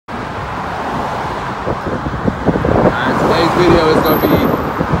video is gonna be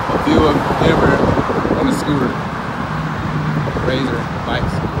a view of Denver on a scooter, Razor bike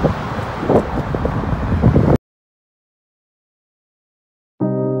scooter.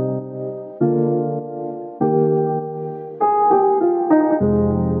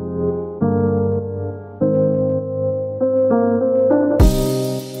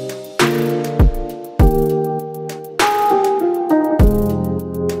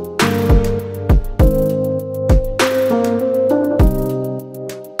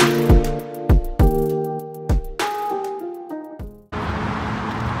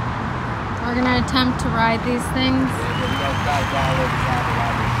 We're gonna attempt to ride these things.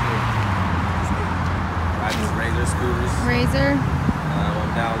 Ride these Razor scooters. Razor.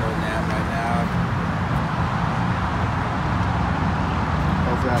 I'm downloading that right now.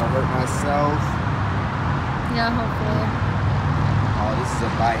 Hopefully I don't hurt myself. Yeah, hopefully. Oh, this is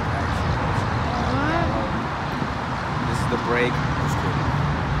a bike actually. This is the brake. Just kidding.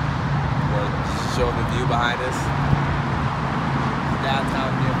 Well, just show the view behind us.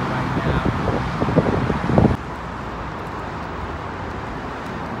 Downtown Denver right now.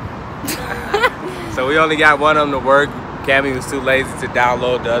 So we only got one of them to work. Cammy was too lazy to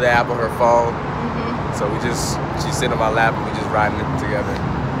download the other app on her phone. So she's sitting on my lap and we just riding it together.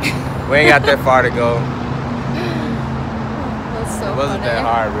 We ain't got that far to go. That's so It wasn't funny. that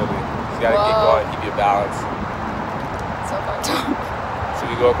hard really. You gotta keep going, keep your balance. So fucked up. So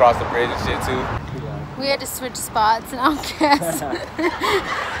we go across the bridge and shit too. We had to switch spots and I'll guess.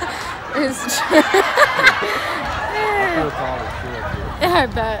 It's true. Yeah, I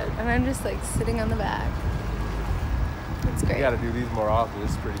bet. And I'm just like sitting on the back. It's great. You gotta do these more often. This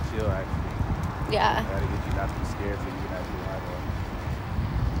is pretty chill actually. Yeah. I gotta get you not to be scared so you can actually ride one.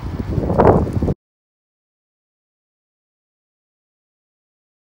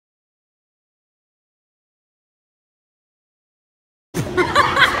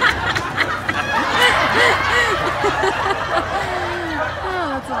 Oh,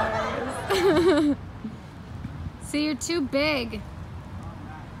 that's hilarious. See, you're too big.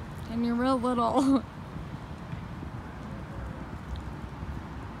 And you're real little.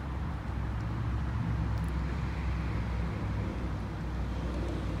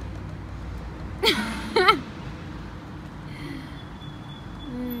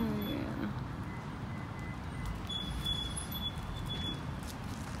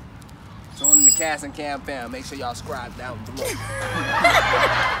 Joining the Cast and Cam fam. Make sure y'all subscribe down below.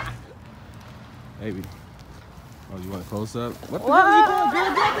 Baby. Oh, you want a close up? What the hell are you doing?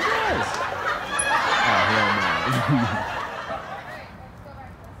 Girl, drop the glass. Oh, hell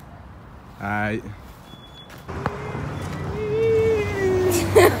no. Alright.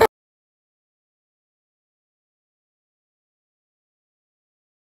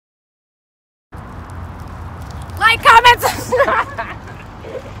 Like, comment, subscribe.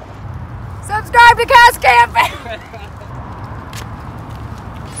 Subscribe to Cast Cam Fam.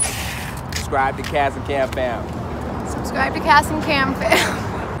 Subscribe to Cast and Cam fam. Subscribe to Cast and Cam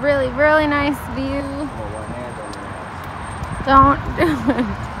Fam. Really, really nice view. Don't do it.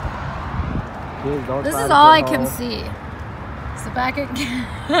 Kids, don't This try is to all I sit can home. see. It's the back of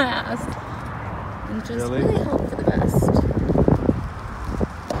Cast. And just Really? really hope for the best.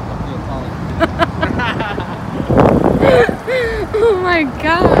 Oh my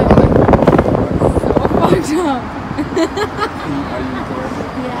god. So fucked up.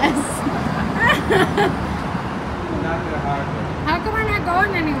 Yes. How come we're not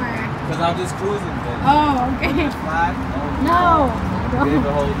going anywhere? Because I'm just cruising then. Oh, okay. Fly? No. Leave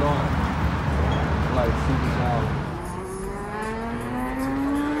it hold on. Like super shallow.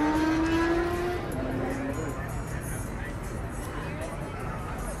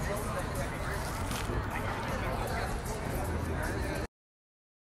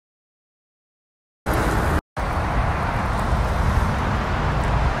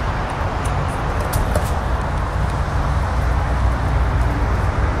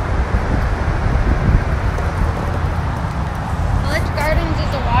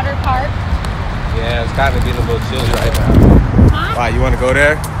 Yeah, it's kind of getting a little chilly right now. Huh? Why, you want to go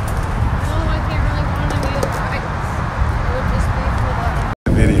there? No, I can't really go on the way to ride. It would just be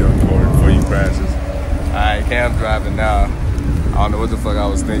for Video before you crashes. Alright, Cam's driving now. I don't know what the fuck I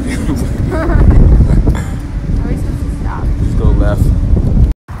was thinking. the... Are we supposed to stop? Just go left.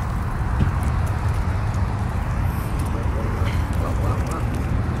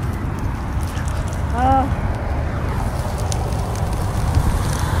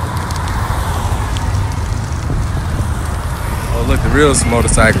 Oh, look, the real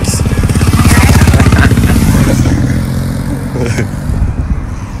motorcycles.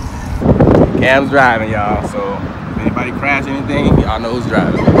 Cam's driving, y'all, so anybody crash anything, y'all know who's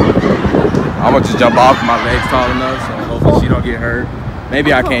driving. I'm gonna just jump off. My legs tall enough, so hopefully she don't get hurt.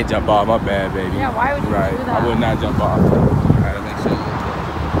 Maybe I can't jump off. My bad, baby. Yeah, why would you do that? I would not jump off. Alright, make sure you look good.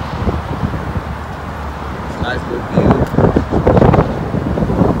 It's a nice good view.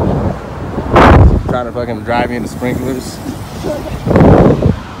 Trying to fucking drive me into sprinklers.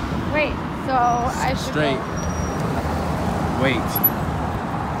 Wait, so I should straight. Go. Wait.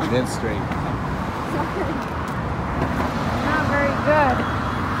 Then straight. Not very good.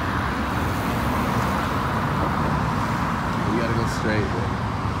 You gotta go straight.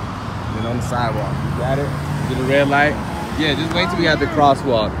 Then on the sidewalk. You got it? To the red light? Yeah, just wait till we have the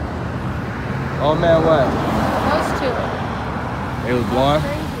crosswalk. Oh man, what? Those two. It was blonde?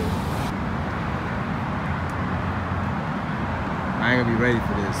 Crazy. I ain't gonna be ready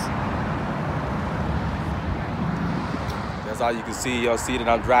for this. That's all you can see. Y'all see that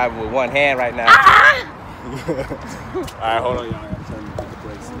I'm driving with one hand right now. Alright, hold on, y'all. I gotta turn the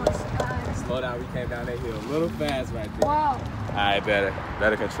brakes. Slow down. We came down that hill a little fast right there. Wow. Alright,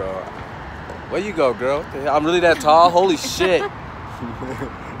 better control. Where you go, girl? I'm really that tall? Holy shit.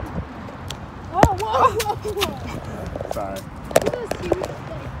 Whoa. Sorry.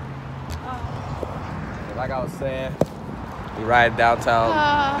 Like I was saying, we ride downtown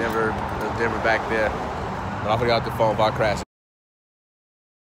Denver. There's Denver back there. But I'm gonna get out the phone if I crash.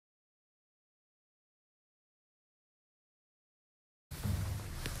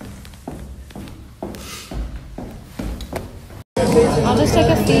 I'll just take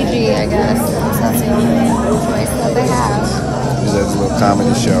a Fiji, I guess. That's the only choice that they have. This is a little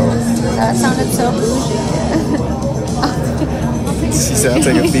comedy show. That sounded so bougie. She said, I'll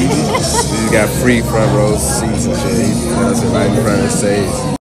take a Fiji. She's got free front row seats and shit. He's right in front of the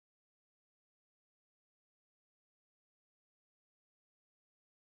stage.